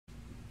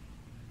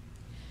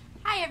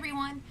Hi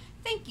everyone!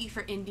 Thank you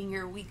for ending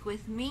your week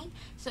with me.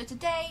 So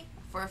today,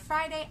 for a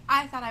Friday,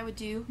 I thought I would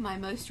do my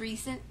most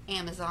recent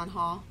Amazon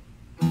haul.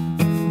 I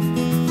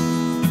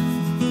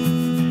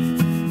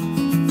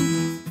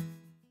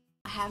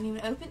haven't even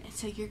opened it,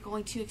 so you're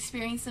going to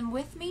experience them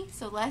with me,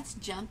 so let's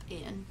jump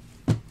in.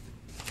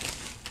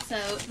 So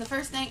the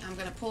first thing, I'm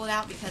going to pull it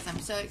out because I'm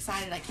so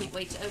excited, I can't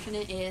wait to open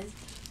it, is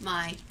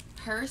my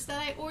purse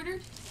that I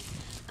ordered.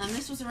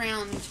 This was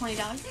around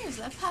 $20. There's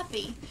a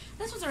puppy.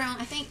 This was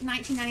around, I think,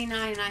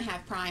 $19.99, and I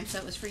have Prime, so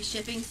it was free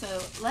shipping. So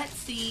let's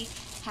see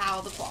how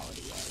the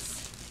quality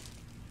is.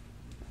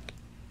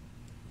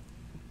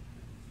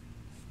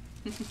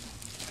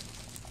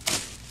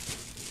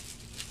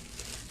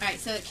 Alright,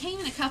 so it came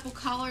in a couple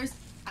colors.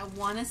 I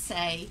want to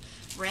say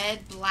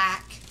red,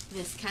 black,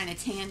 this kind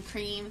of tan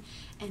cream,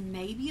 and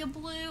maybe a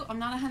blue. I'm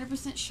not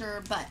 100%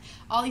 sure, but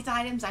all these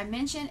items I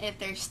mentioned, if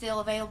they're still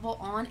available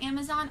on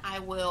Amazon, I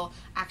will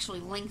actually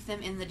link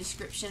them in the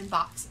description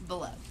box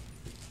below.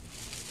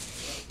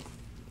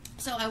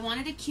 So I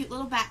wanted a cute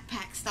little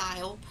backpack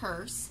style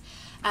purse.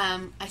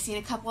 I seen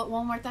a couple at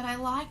Walmart that I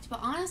liked, but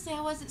honestly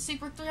I wasn't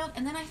super thrilled,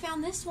 and then I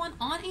found this one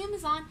on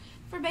Amazon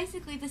for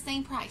basically the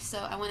same price. So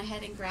I went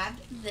ahead and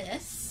grabbed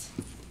this.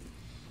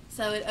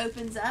 So it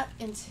opens up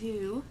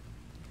into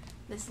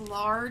this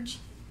large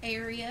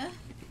area.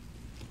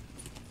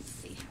 Let's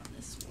see how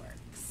this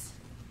works.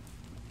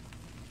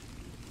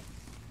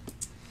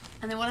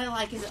 And then what I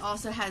like is it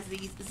also has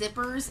these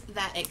zippers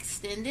that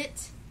extend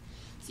it.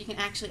 So you can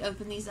actually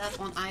open these up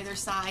on either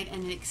side,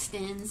 and it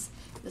extends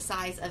the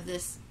size of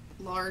this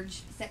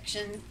large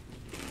section.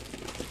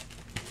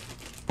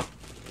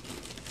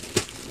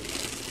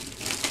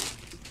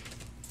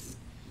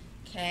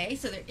 Okay,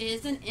 so there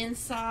is an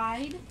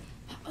inside.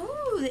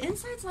 Oh, the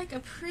inside's like a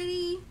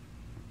pretty,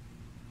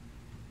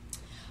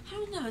 I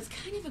don't know, it's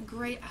kind of a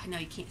gray, I know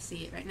you can't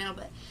see it right now,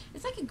 but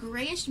it's like a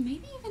grayish,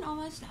 maybe even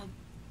almost a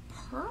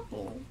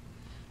purple.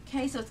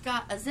 Okay, so it's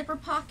got a zipper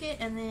pocket,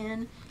 and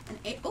then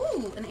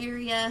an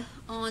area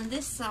on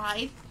this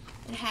side.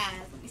 It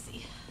has, let me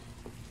see,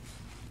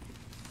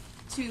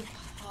 two,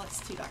 oh, it's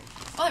too dark.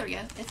 Oh, there we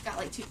go. It's got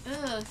like two,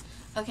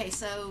 okay,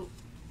 so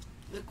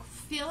the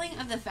feeling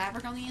of the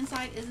fabric on the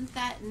inside isn't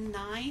that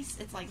nice.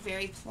 It's like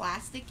very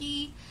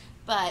plasticky,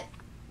 but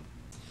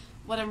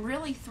what I'm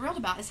really thrilled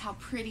about is how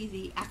pretty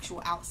the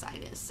actual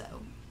outside is, so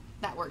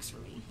that works for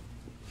me.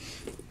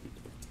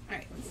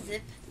 Alright, let's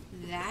zip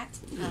that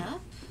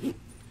up.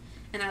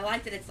 And I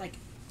like that it's like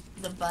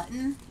the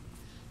button.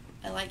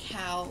 I like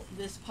how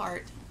this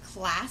part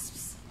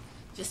clasps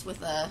just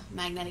with a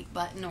magnetic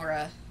button or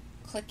a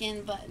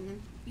click-in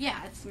button.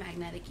 Yeah, it's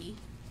magnetic-y.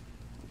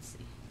 Let's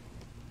see.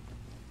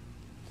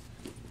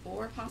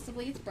 Or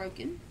possibly it's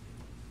broken.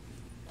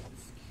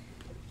 Let's see.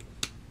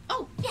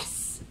 Oh,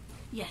 yes!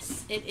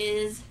 Yes, it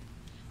is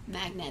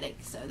magnetic,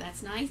 so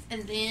that's nice.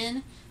 And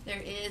then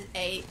there is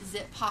a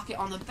zip pocket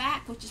on the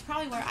back, which is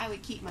probably where I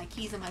would keep my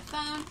keys and my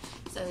phone,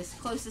 so it's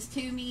closest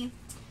to me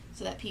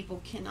so that people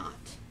cannot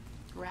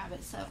grab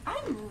it. So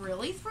I'm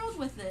really thrilled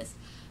with this.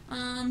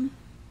 The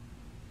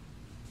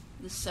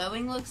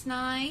sewing looks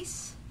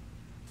nice.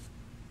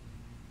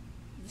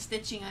 The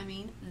stitching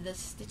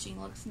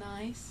looks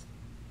nice.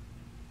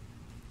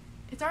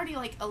 It's already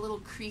like a little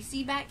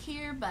creasy back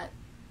here, but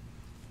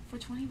for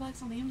 20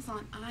 bucks on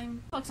Amazon,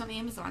 I'm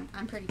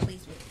pretty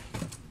pleased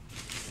with it.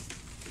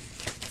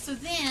 So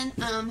then,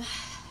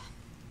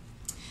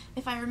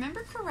 if I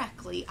remember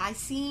correctly, I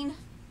seen,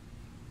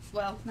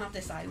 well, not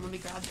this item, let me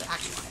grab the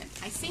actual item.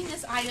 I seen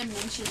this item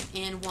mentioned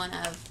in one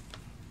of,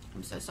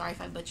 I'm so sorry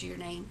if I butcher your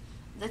name,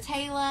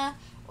 Thataylaa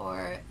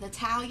or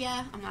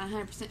Thataylaa, I'm not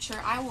 100%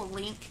 sure. I will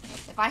link,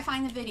 if I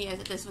find the video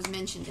that this was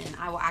mentioned in,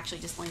 I will actually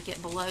just link it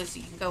below so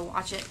you can go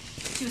watch it.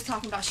 She was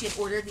talking about she had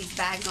ordered these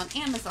bags on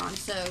Amazon.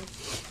 So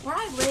where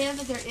I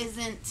live, there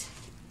isn't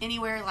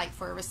anywhere like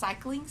for a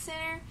recycling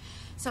center.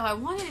 So I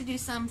wanted to do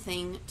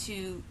something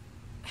to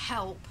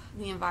help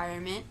the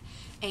environment,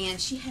 and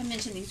she had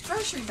mentioned these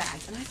grocery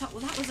bags, and I thought,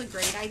 well, that was a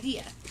great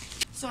idea.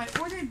 So I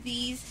ordered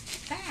these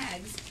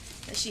bags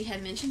that she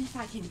had mentioned. If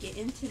I can get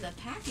into the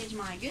package,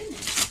 my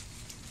goodness.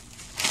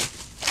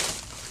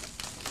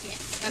 Yeah,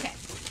 okay.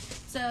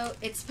 So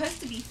it's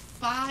supposed to be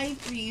 5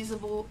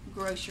 reusable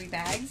grocery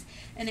bags,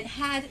 and it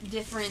had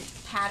different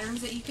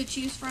patterns that you could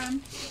choose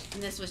from,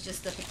 and this was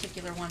just the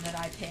particular one that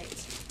I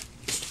picked.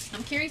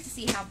 I'm curious to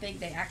see how big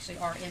they actually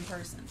are in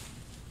person.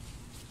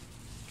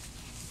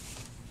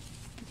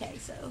 Okay,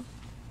 so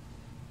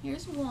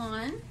here's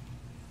one.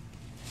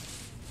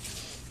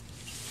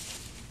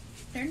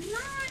 They're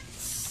not,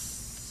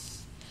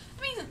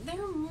 I mean,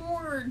 they're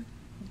more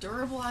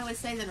durable, I would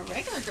say, than a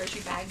regular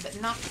grocery bag,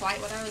 but not quite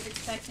what I was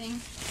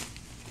expecting.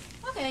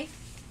 Okay,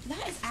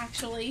 that is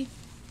actually,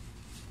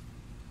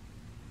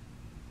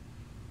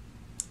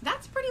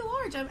 that's pretty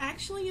large. I'm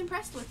actually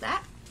impressed with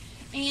that.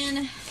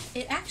 And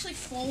it actually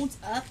folds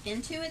up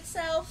into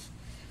itself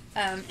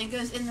and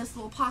goes in this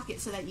little pocket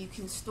so that you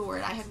can store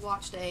it. I had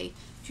watched a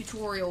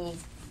tutorial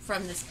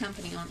from this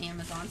company on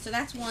Amazon. So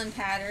that's one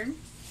pattern.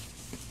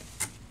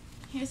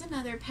 Here's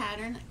another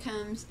pattern that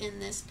comes in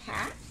this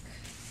pack.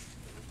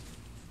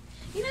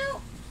 You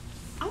know,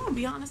 I'm going to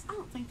be honest, I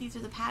don't think these are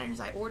the patterns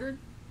I ordered,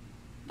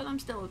 but I'm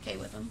still okay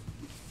with them.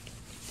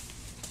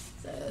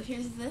 So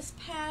here's this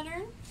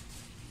pattern.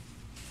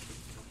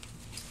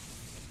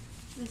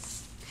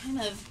 This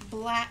kind of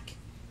black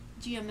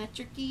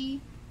geometric-y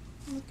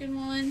looking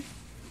one.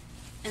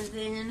 And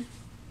then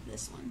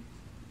this one.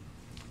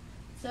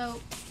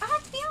 So I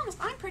have to be honest,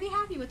 I'm pretty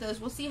happy with those.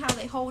 We'll see how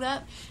they hold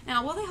up.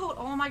 Now, will they hold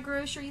all my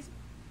groceries?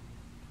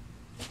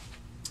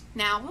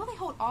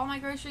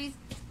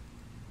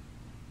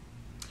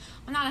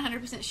 I'm not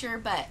 100% sure,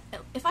 but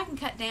if I can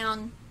cut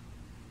down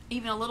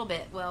even a little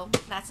bit, well,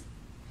 that's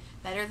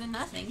better than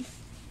nothing.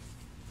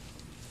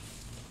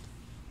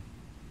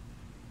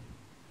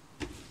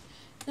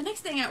 The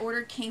next thing I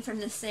ordered came from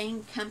the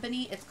same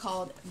company. It's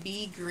called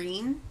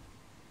beegreen.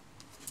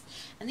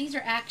 And these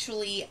are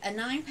actually a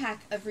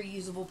 9-pack of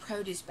reusable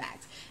produce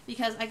bags,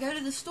 because I go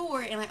to the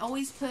store and I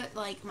always put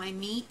like my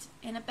meat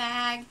in a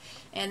bag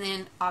and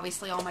then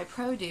obviously all my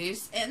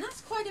produce, and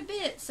that's quite a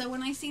bit. So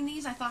when I seen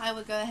these, I thought I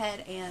would go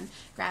ahead and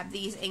grab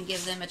these and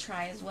give them a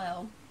try as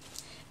well.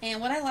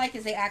 And what I like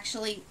is they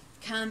actually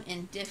come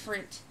in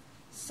different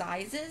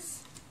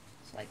sizes.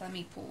 So like, let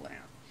me pull one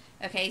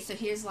out. Okay, so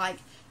here's like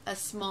a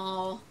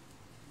small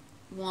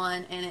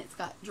one and it's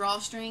got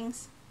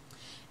drawstrings.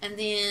 And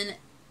then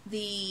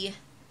the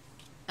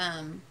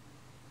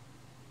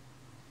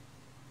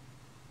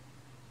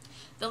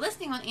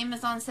listing on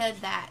Amazon said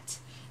that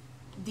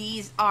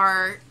they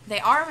are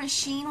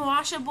machine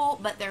washable,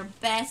 but they're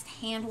best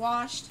hand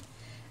washed.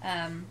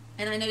 And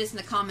I noticed in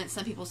the comments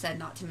some people said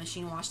not to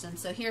machine wash them.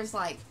 So here's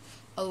like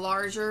a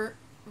larger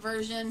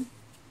version.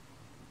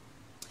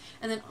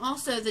 And then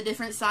also the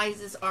different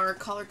sizes are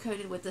color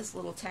coded with this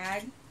little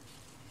tag.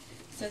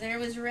 So there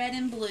was red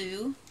and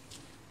blue.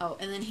 Oh,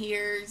 and then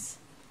here's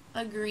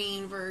a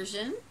green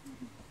version.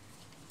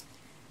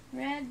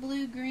 Red,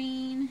 blue,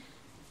 green.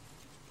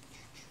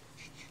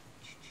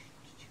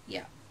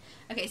 Yeah.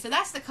 Okay, so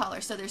that's the color.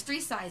 So there's 3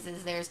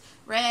 sizes. There's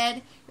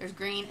red, there's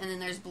green, and then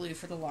there's blue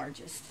for the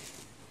largest.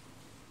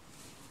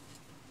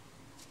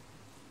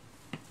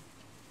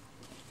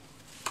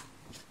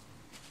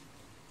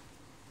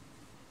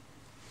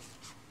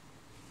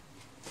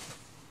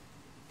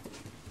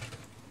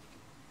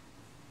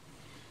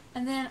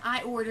 And then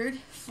I ordered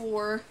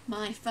for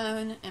my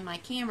phone and my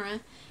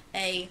camera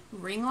a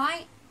ring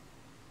light.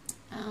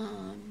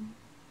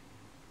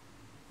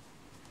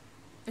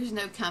 There's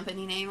no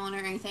company name on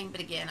it or anything, but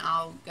again,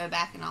 I'll go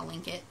back and I'll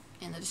link it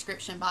in the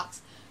description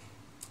box.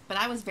 But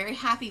I was very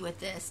happy with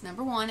this.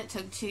 Number 1, it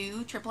took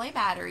 2 AAA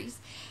batteries,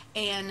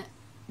 and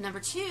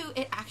number 2,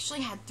 it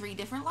actually had 3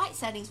 different light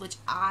settings, which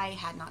I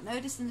had not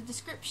noticed in the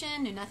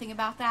description, knew nothing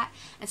about that.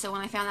 And so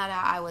when I found that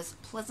out, I was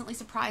pleasantly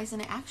surprised,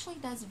 and it actually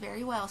does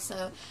very well.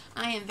 So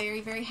I am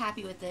very, very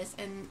happy with this.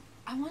 And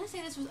I want to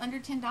say this was under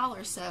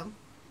 $10, so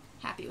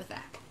happy with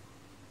that.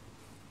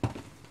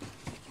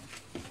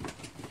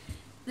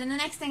 Then the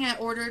next thing I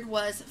ordered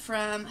was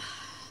from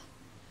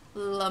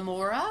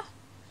Lamora.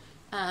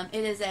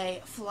 It is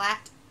a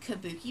flat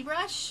kabuki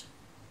brush.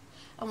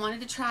 I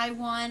wanted to try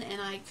one, and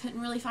I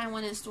couldn't really find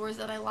one in stores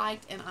that I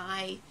liked, and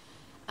I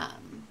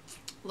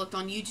looked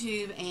on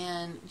YouTube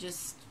and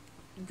just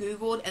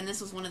Googled, and this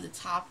was one of the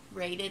top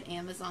rated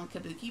Amazon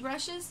kabuki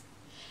brushes.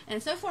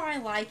 And so far I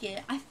like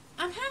it. I'm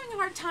having a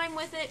hard time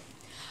with it.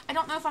 I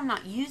don't know if I'm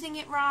not using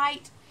it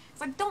right.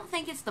 So I don't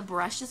think it's the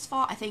brush's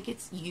fault. I think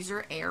it's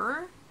user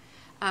error.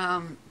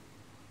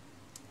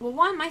 Well,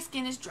 one, my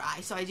skin is dry,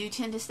 so I do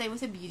tend to stay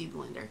with a beauty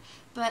blender.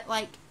 But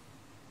like,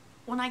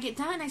 when I get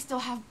done, I still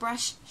have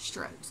brush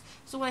strokes.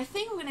 So what I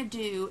think I'm going to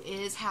do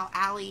is how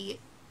Allie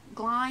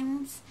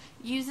Glines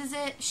uses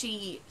it.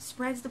 She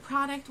spreads the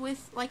product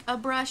with like a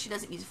brush. She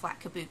doesn't use a flat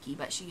kabuki,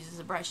 but she uses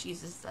a brush. She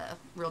uses the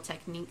Real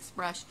Techniques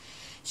brush.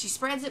 She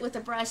spreads it with the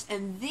brush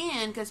and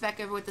then goes back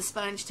over with the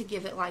sponge to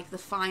give it like the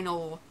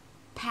final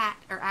pat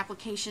or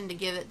application, to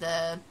give it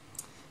the,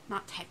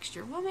 not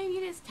texture, well maybe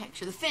it is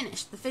texture, the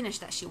finish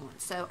that she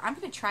wants. So I'm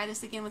going to try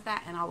this again with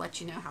that, and I'll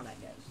let you know how that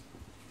goes.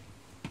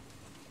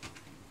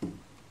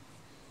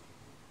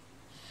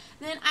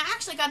 Then I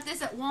actually got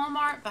this at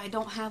Walmart, but I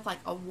don't have like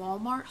a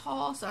Walmart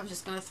haul, so I'm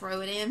just going to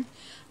throw it in.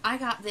 I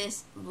got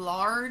this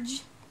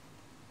large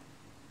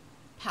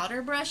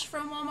powder brush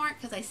from Walmart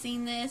because I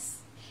seen this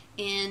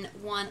in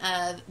one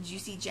of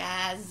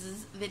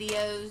juicyjas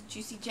videos.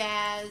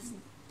 juicyjas.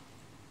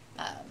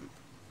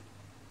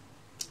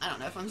 I don't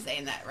know if I'm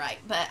saying that right,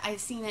 but I've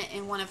seen it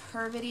in one of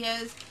her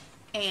videos,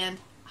 and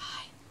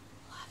I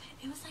love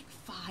it. It was like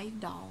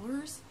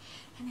 $5,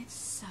 and it's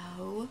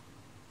so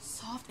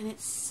soft, and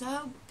it's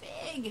so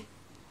big.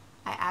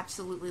 I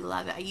absolutely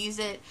love it. I use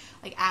it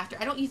like after,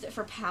 I don't use it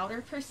for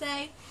powder per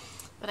se,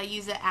 but I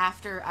use it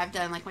after I've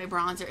done like my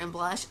bronzer and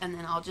blush, and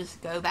then I'll just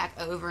go back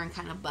over and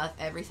kind of buff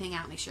everything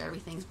out, make sure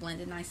everything's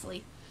blended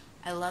nicely.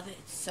 I love it.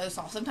 It's so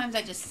soft. Sometimes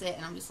I just sit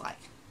and I'm just like,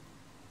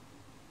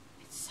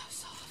 it's so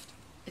soft.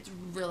 It's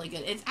really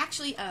good. It's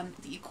actually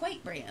the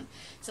Equate brand.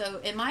 So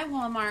in my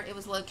Walmart, it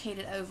was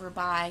located over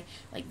by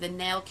like the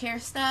nail care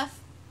stuff.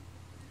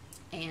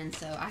 And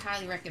so I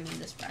highly recommend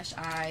this brush.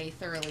 I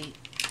thoroughly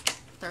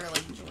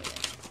thoroughly enjoy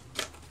it.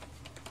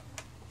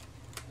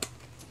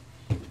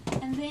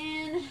 And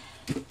then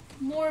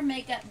more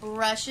makeup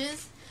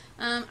brushes.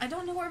 I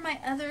don't know where my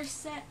other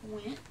set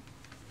went.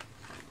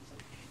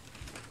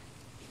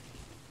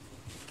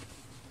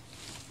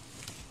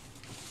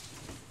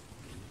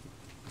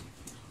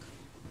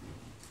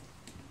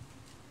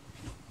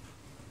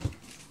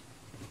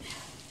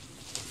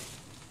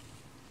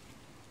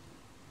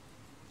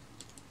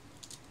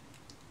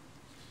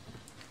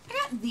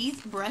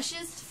 These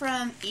brushes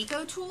from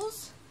Eco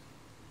Tools,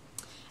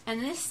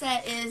 and this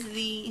set is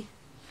the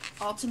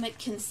Ultimate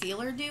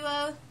Concealer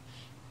Duo,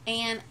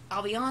 and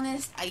I'll be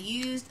honest, I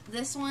used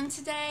this one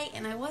today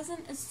and I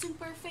wasn't a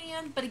super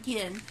fan, but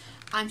again,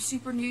 I'm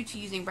super new to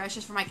using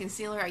brushes for my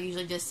concealer. I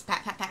usually just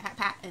pat, pat, pat, pat,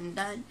 pat, and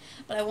done,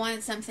 but I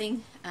wanted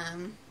something,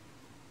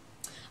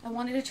 I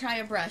wanted to try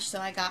a brush, so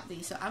I got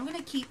these. So I'm going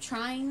to keep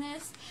trying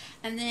this,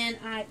 and then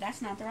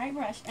that's not the right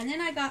brush, and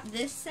then I got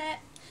this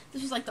set.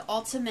 This was like the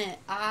ultimate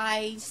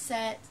eye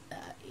set.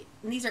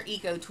 These are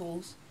Eco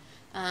Tools.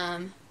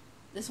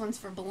 This one's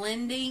for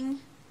blending,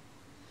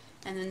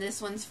 and then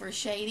this one's for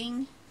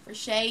shading. For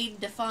shade,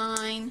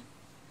 define,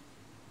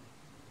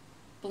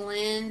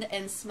 blend,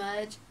 and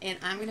smudge. And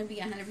I'm going to be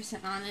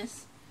 100%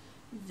 honest.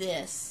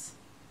 This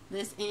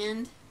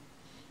end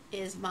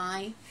is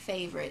my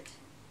favorite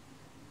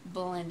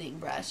blending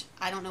brush.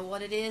 I don't know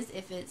what it is.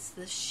 If it's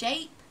the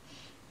shape,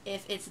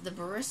 if it's the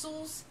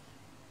bristles.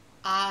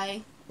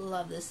 I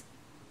love this.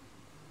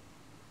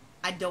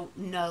 I don't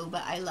know,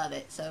 but I love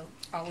it. So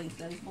I'll link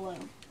those below.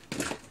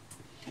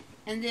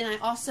 And then I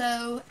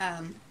also,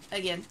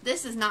 again,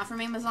 this is not from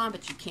Amazon,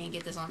 but you can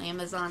get this on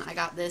Amazon. I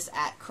got this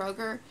at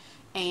Kroger,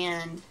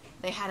 and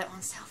they had it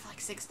on sale for like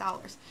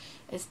 $6.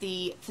 It's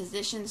the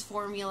Physicians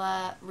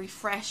Formula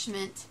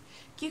Refreshment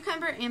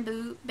Cucumber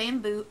and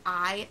Bamboo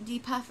Eye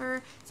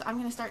Depuffer. So I'm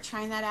going to start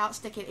trying that out,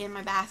 stick it in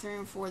my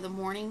bathroom for the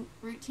morning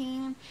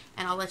routine,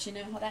 and I'll let you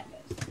know how that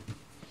goes.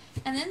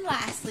 And then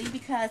lastly,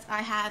 because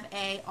I have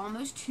a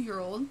almost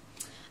 2-year-old,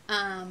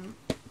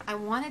 I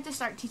wanted to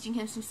start teaching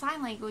him some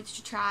sign language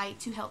to try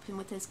to help him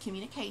with his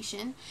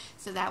communication,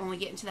 so that when we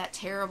get into that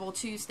terrible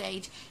 2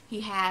 stage,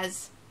 he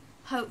has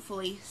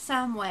hopefully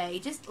some way,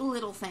 just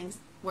little things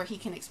where he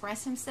can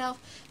express himself.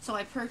 So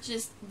I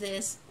purchased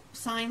this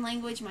sign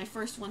language, my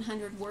first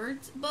 100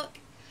 words book.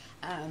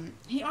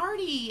 He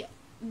already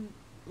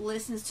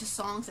listens to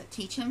songs that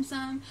teach him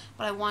some,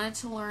 but I wanted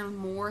to learn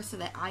more so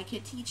that I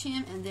could teach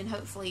him, and then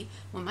hopefully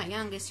when my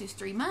youngest, who's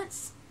 3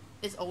 months,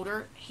 is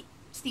older,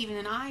 Stephen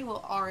and I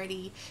will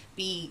already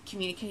be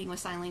communicating with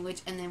sign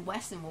language, and then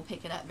Weston will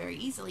pick it up very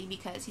easily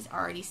because he's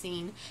already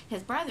seen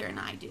his brother and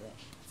I do it.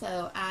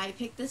 So I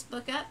picked this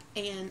book up,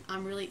 and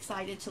I'm really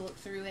excited to look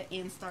through it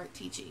and start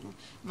teaching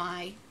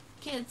my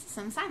kids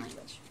some sign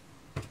language.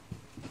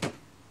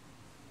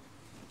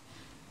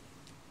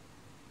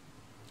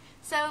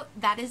 So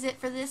that is it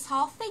for this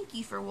haul. Thank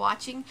you for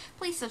watching.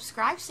 Please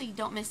subscribe so you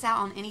don't miss out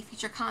on any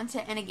future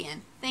content. And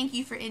again, thank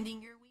you for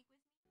ending your